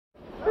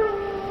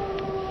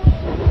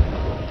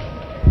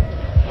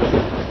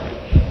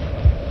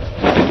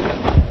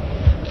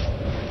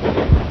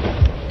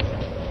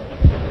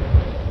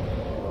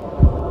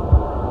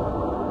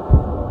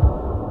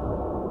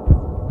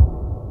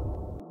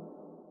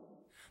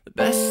The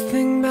best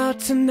thing about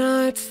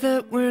tonight's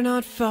that we're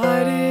not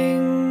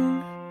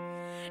fighting.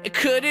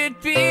 Could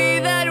it be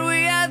that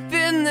we have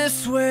been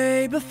this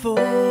way before?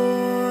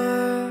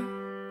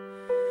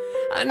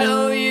 I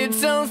know you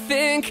don't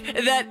think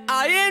that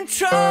I am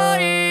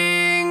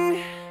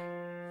trying.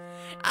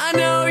 I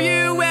know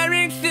you're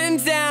wearing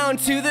thin down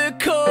to the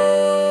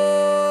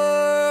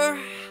core.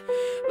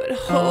 But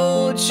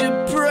hold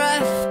your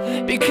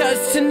breath,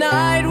 because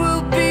tonight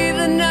will be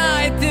the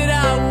night that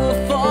I will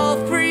fall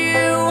for you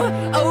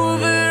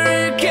over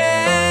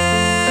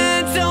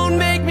again. Don't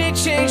make me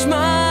change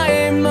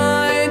my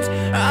mind.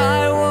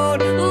 I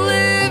won't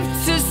live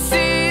to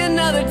see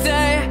another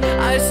day.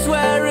 I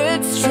swear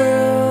it's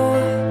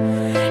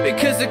true,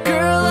 because a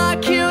girl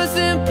like you is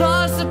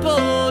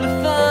impossible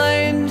to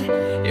find.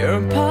 You're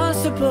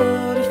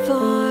impossible to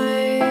find.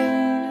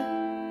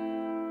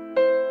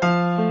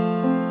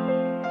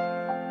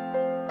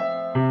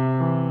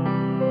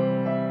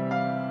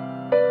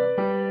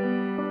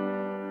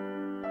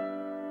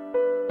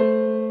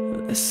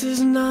 This is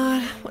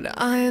not what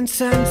I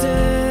intended.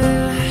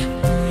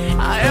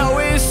 I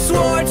always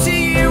swore to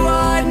you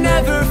I'd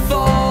never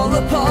fall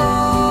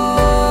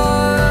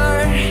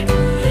apart.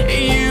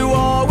 You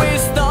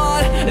always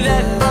thought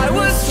that I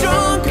was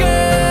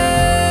stronger.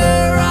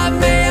 I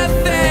may have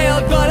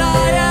failed, but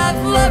I have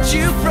loved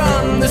you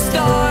from the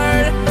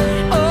start.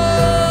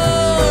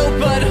 Oh,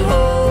 but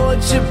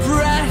hold your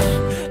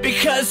breath,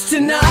 because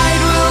tonight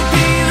will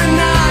be the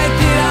night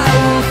that I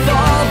will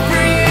fall for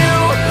you.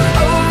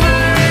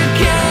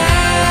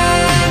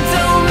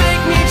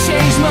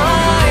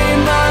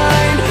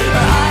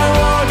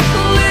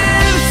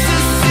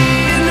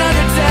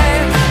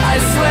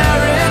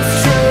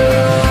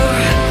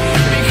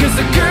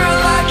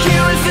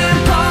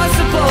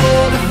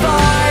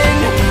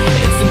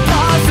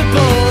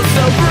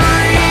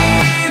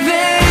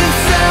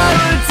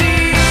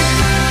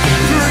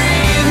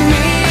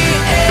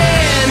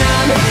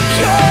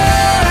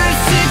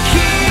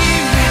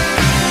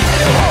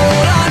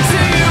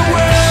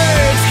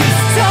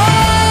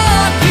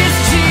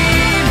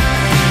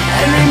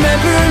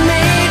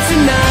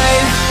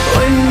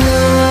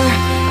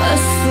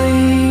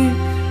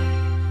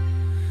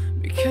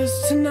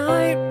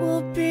 Tonight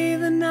will be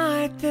the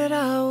night that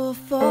I will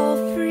fall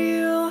for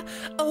you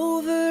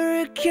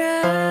over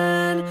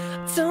again.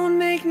 Don't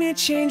make me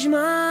change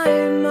my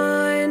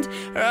mind,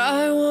 or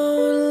I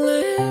won't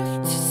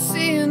live to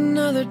see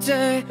another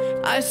day.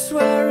 I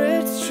swear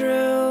it's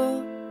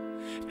true,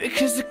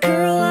 because a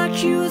girl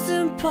like you is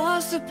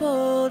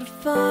impossible to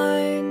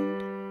find.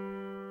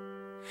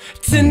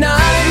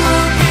 Tonight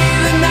will be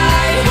the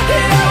night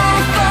that I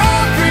will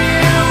fall for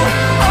you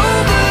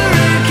over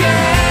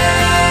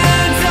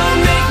again.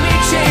 Don't make me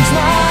change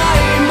my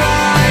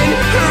mind,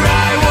 or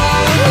I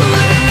won't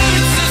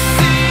live to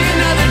see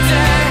another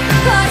day.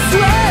 I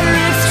swear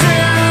it's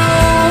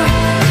true,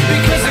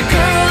 because a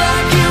girl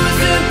like you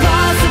is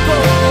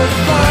impossible to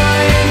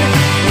find.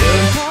 You're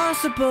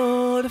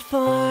impossible to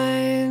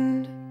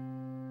find.